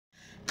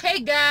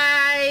Hey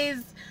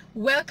guys,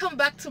 welcome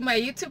back to my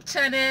YouTube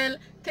channel.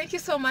 Thank you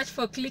so much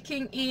for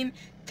clicking in.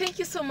 Thank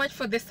you so much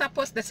for the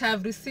support that I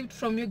have received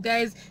from you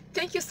guys.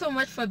 Thank you so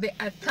much for the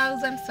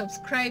 1,000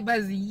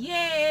 subscribers.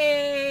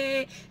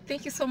 Yay!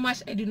 Thank you so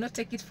much. I do not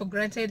take it for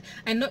granted.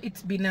 I know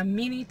it's been a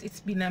minute.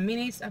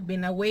 I've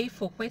been away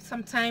for quite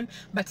some time,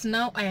 but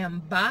now I am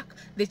back.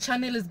 The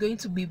channel is going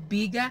to be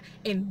bigger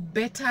and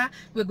better.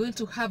 We're going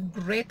to have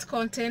great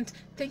content.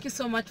 Thank you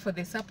so much for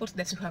the support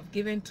that you have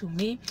given to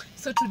me.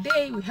 So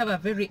today we have a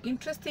very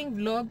interesting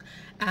vlog.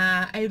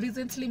 I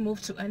recently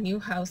moved to a new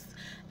house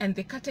and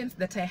the curtains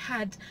that I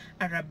had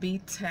are a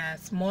bit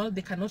small.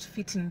 They cannot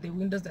fit in the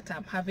windows that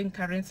I'm having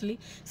currently.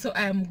 So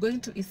I am going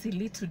to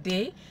Eastleigh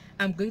today.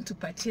 I'm going to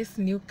purchase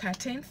new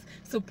curtains.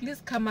 So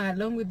please come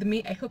along with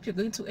me. I hope you're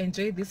going to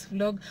enjoy this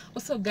vlog.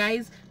 Also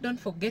guys, don't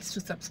forget to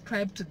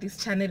subscribe to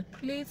this channel.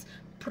 Please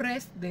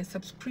press the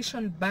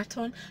subscription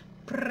button,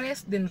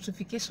 press the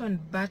notification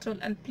button,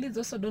 and please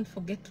also don't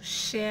forget to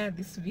share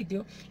this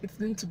video. It's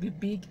going to be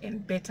big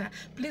and better.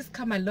 Please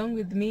come along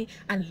with me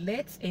and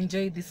let's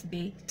enjoy this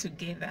day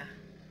together.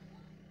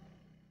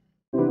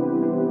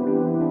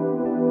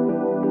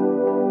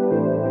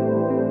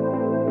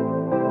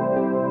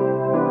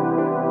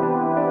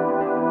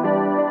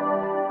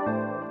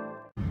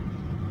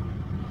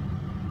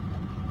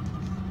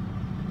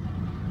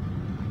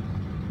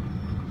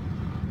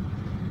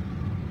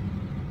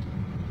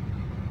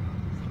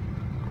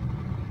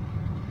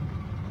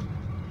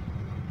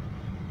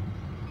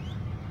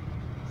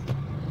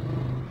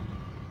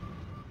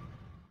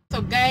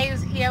 So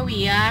guys, here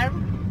we are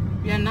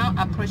now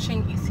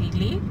approaching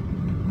Eastleigh.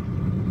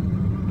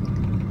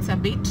 It's a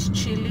bit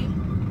chilly.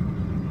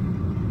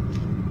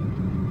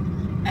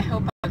 I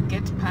hope I'll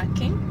get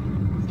parking.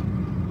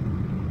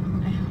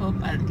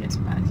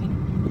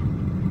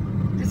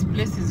 This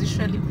place is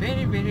usually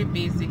very, very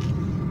busy.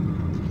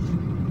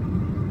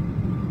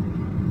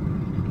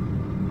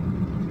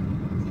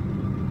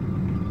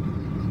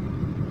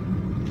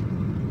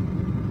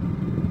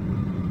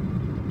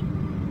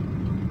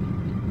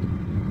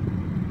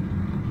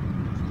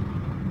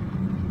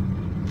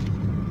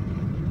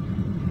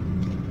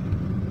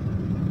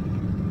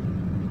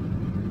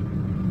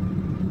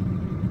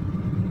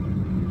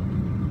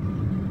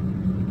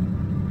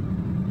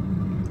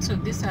 So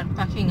these are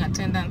parking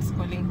attendants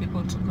calling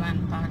people to go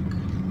and park.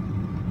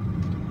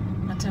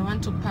 But I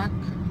want to park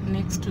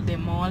next to the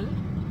mall.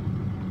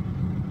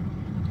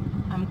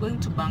 I'm going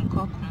to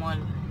Bangkok Mall.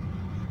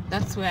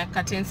 That's where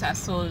curtains are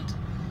sold.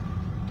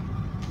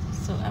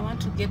 So I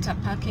want to get a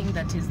parking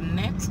that is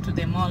next to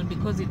the mall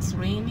because it's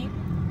raining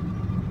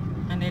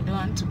and I don't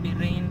want to be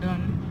rained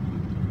on.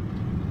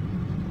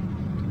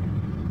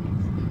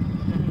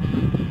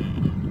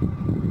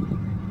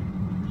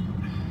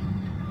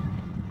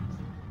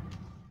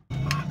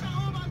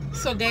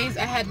 So guys,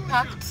 I had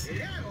parked,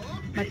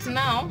 but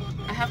now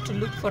I have to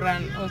look for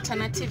an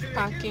alternative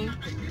parking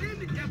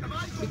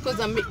because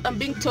I'm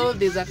being told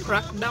there's a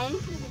crackdown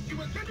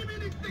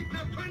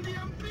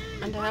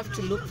and I have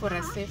to look for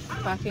a safe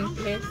parking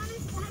place.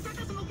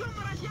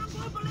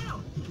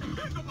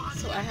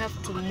 So I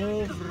have to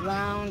move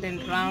round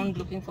and round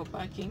looking for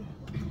parking.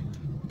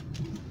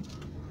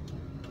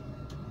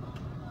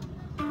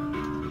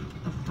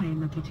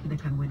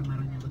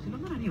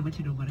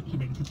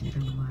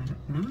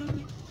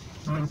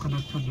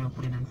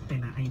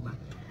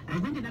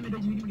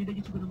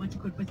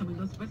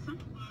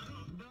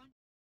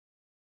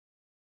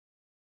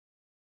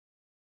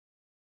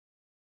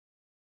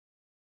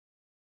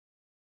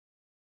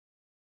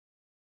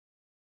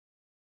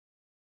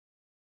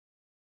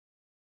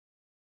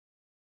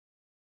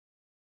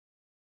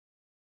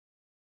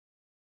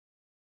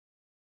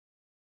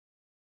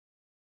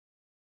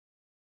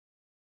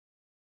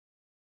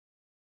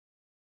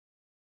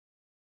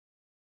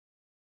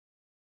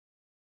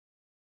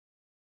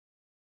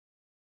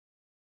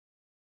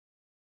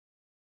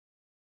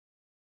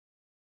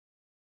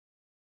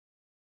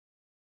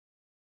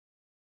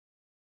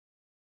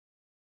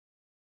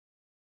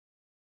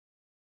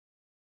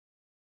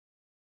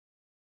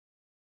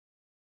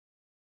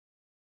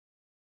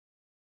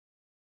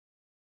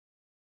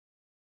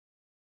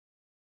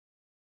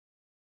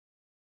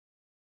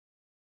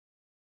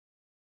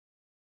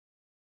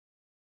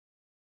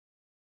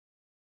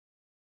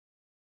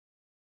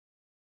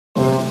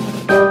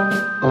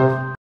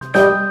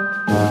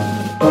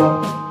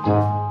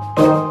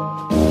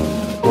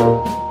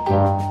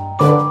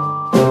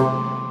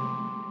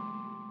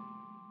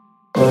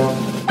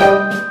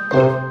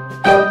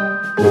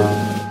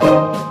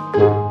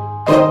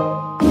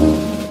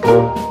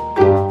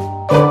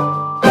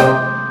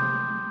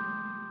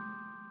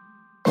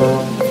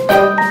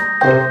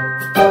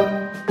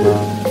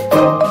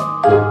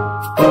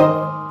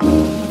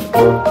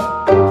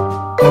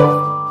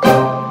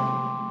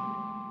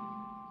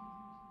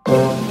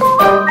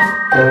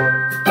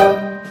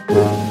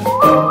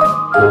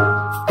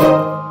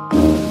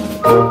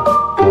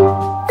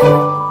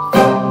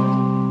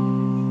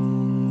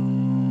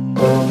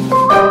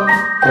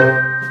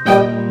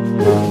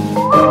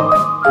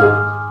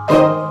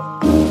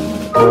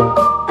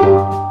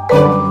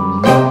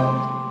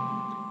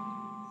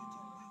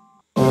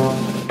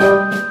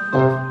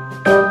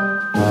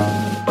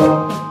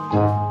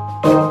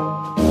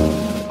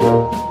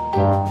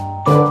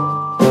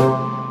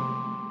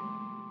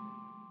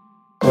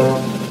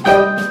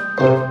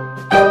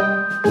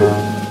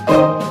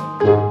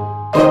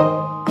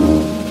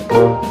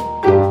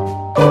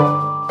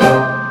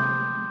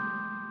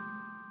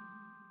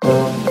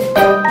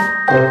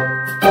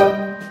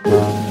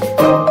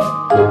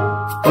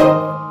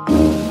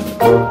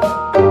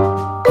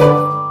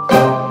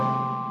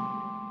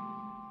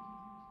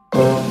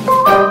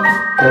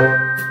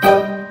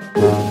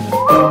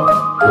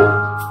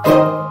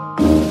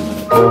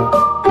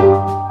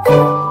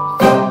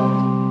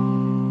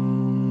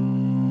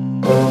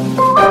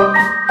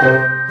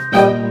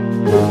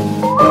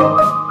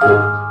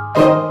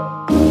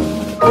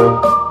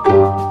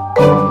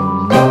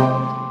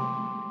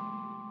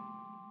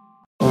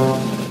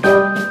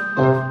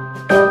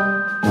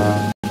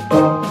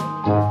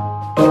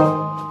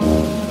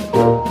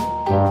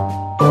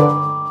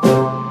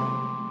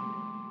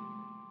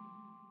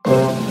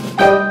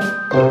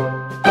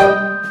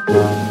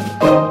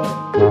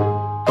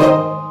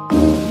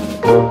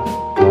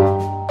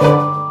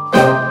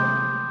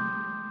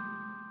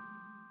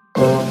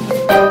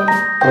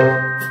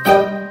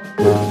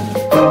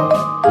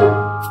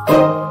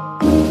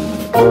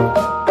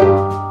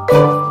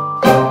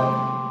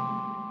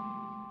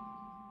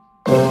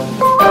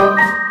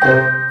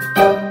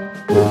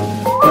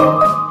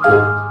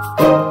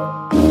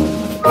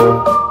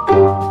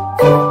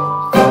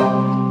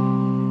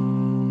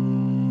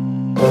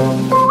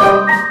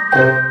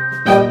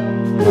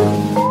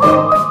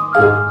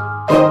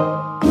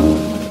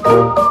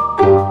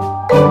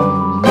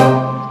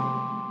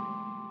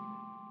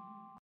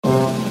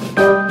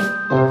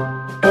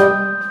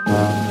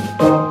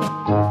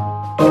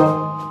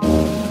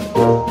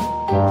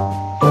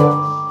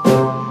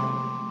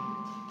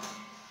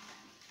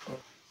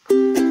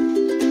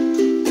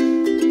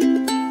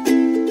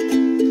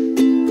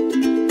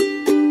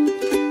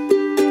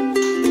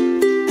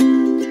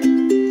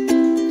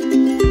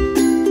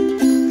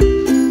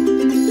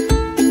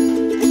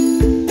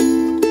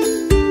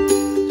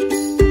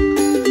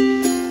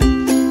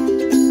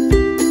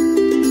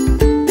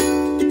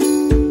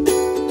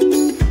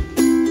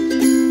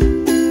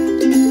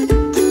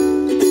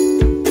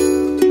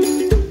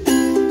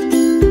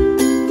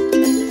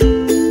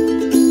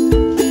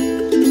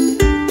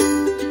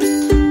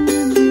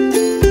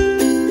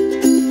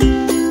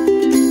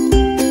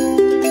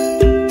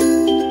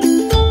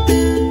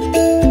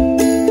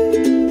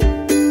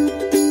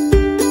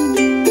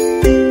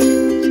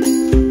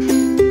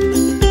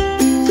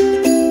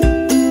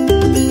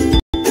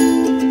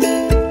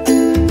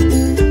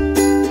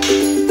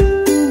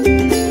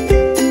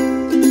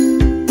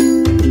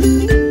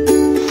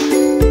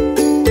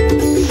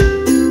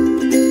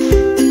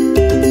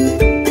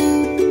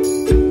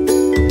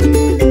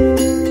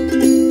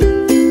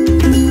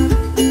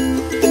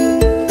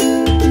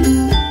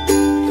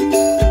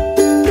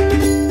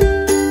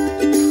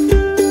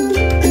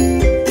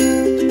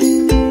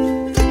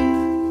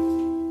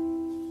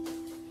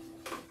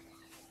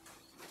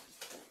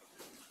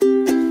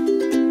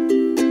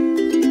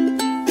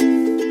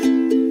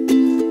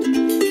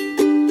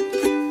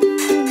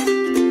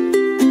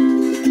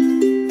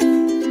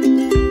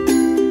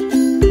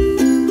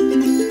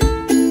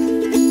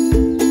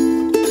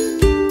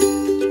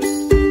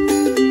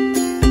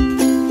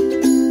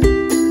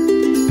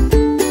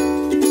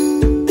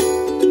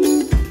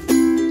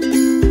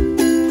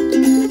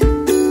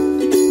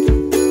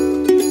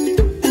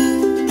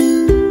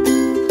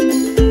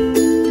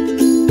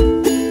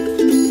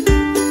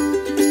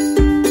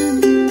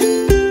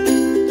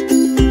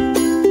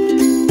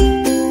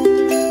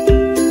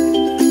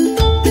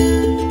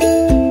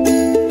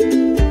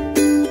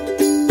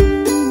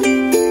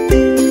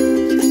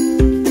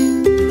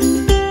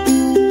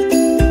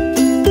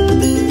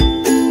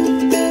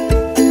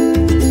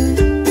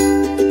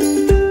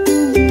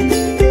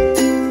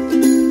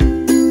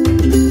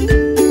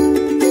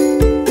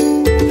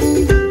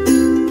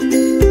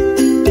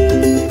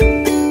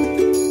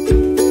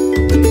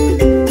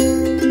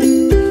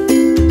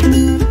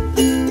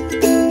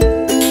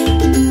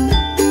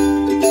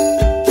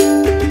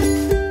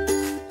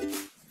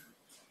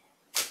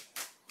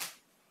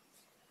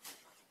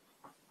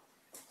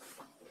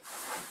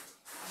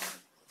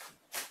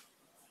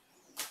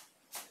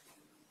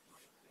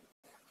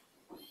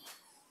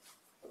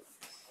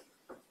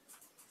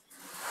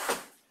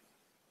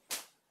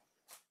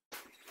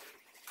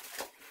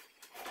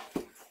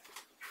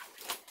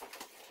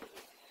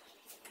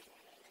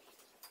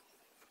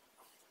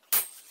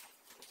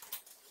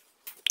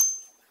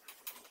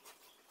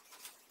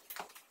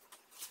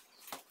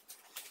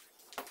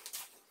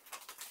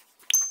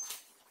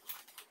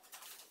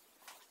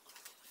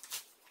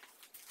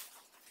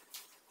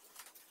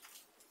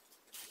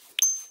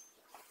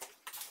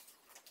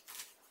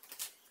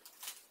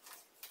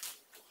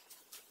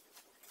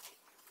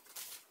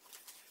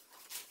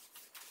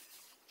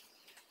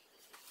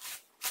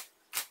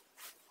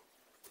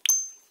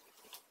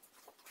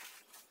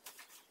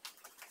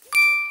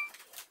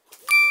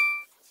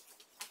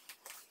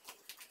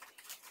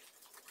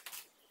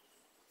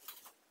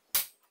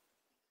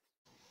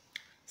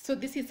 So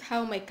this is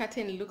how my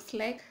curtain looks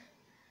like.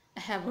 I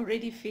have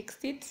already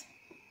fixed it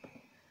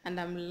and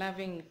I'm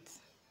loving it.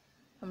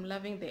 I'm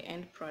loving the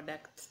end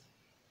product.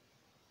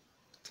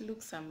 It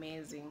looks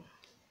amazing.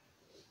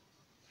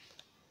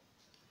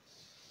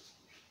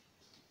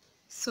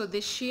 So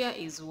the sheer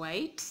is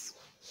white.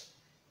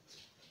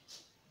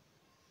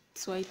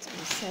 It's white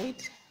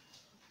inside,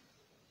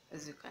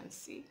 as you can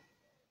see.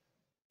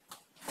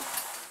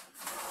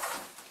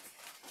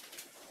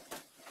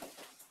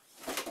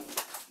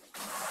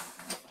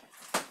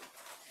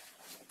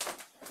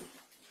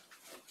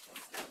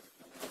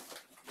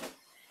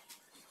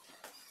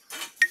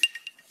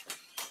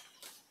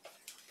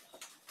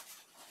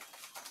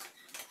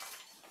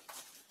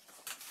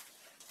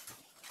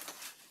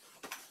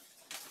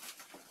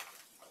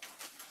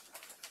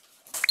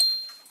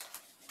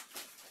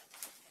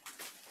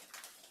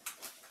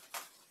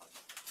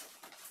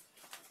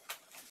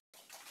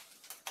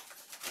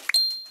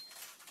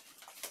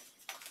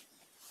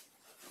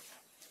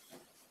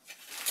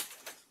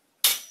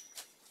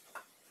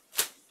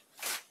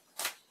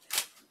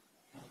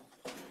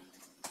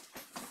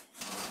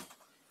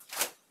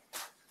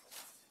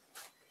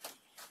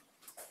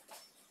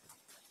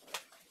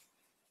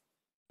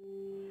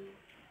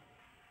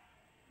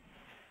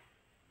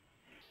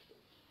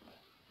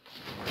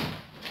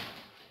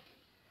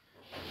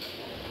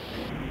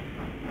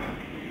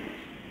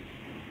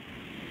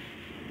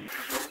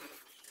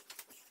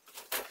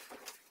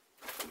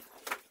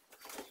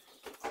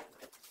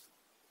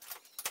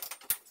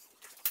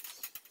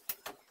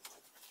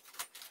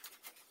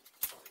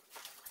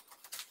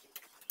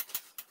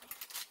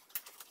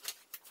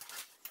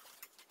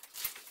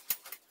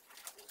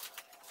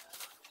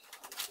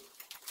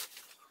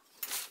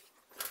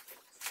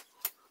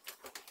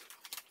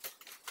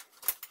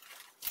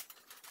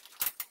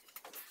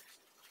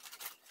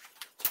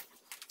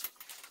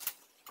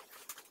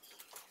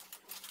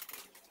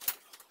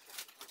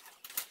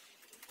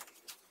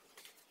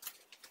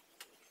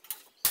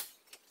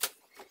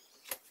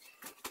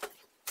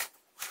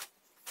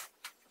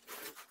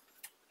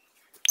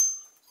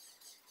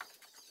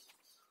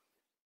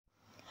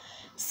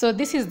 So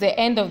this is the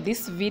end of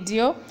this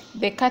video.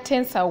 The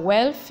curtains are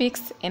well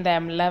fixed and I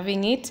am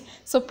loving it.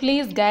 So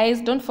please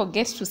guys, don't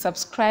forget to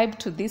subscribe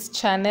to this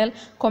channel,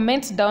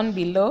 comment down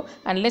below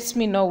and let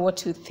me know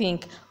what you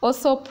think.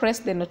 Also press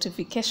the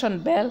notification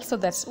bell so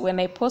that when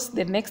I post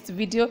the next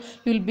video,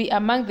 you'll be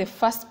among the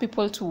first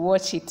people to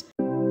watch it.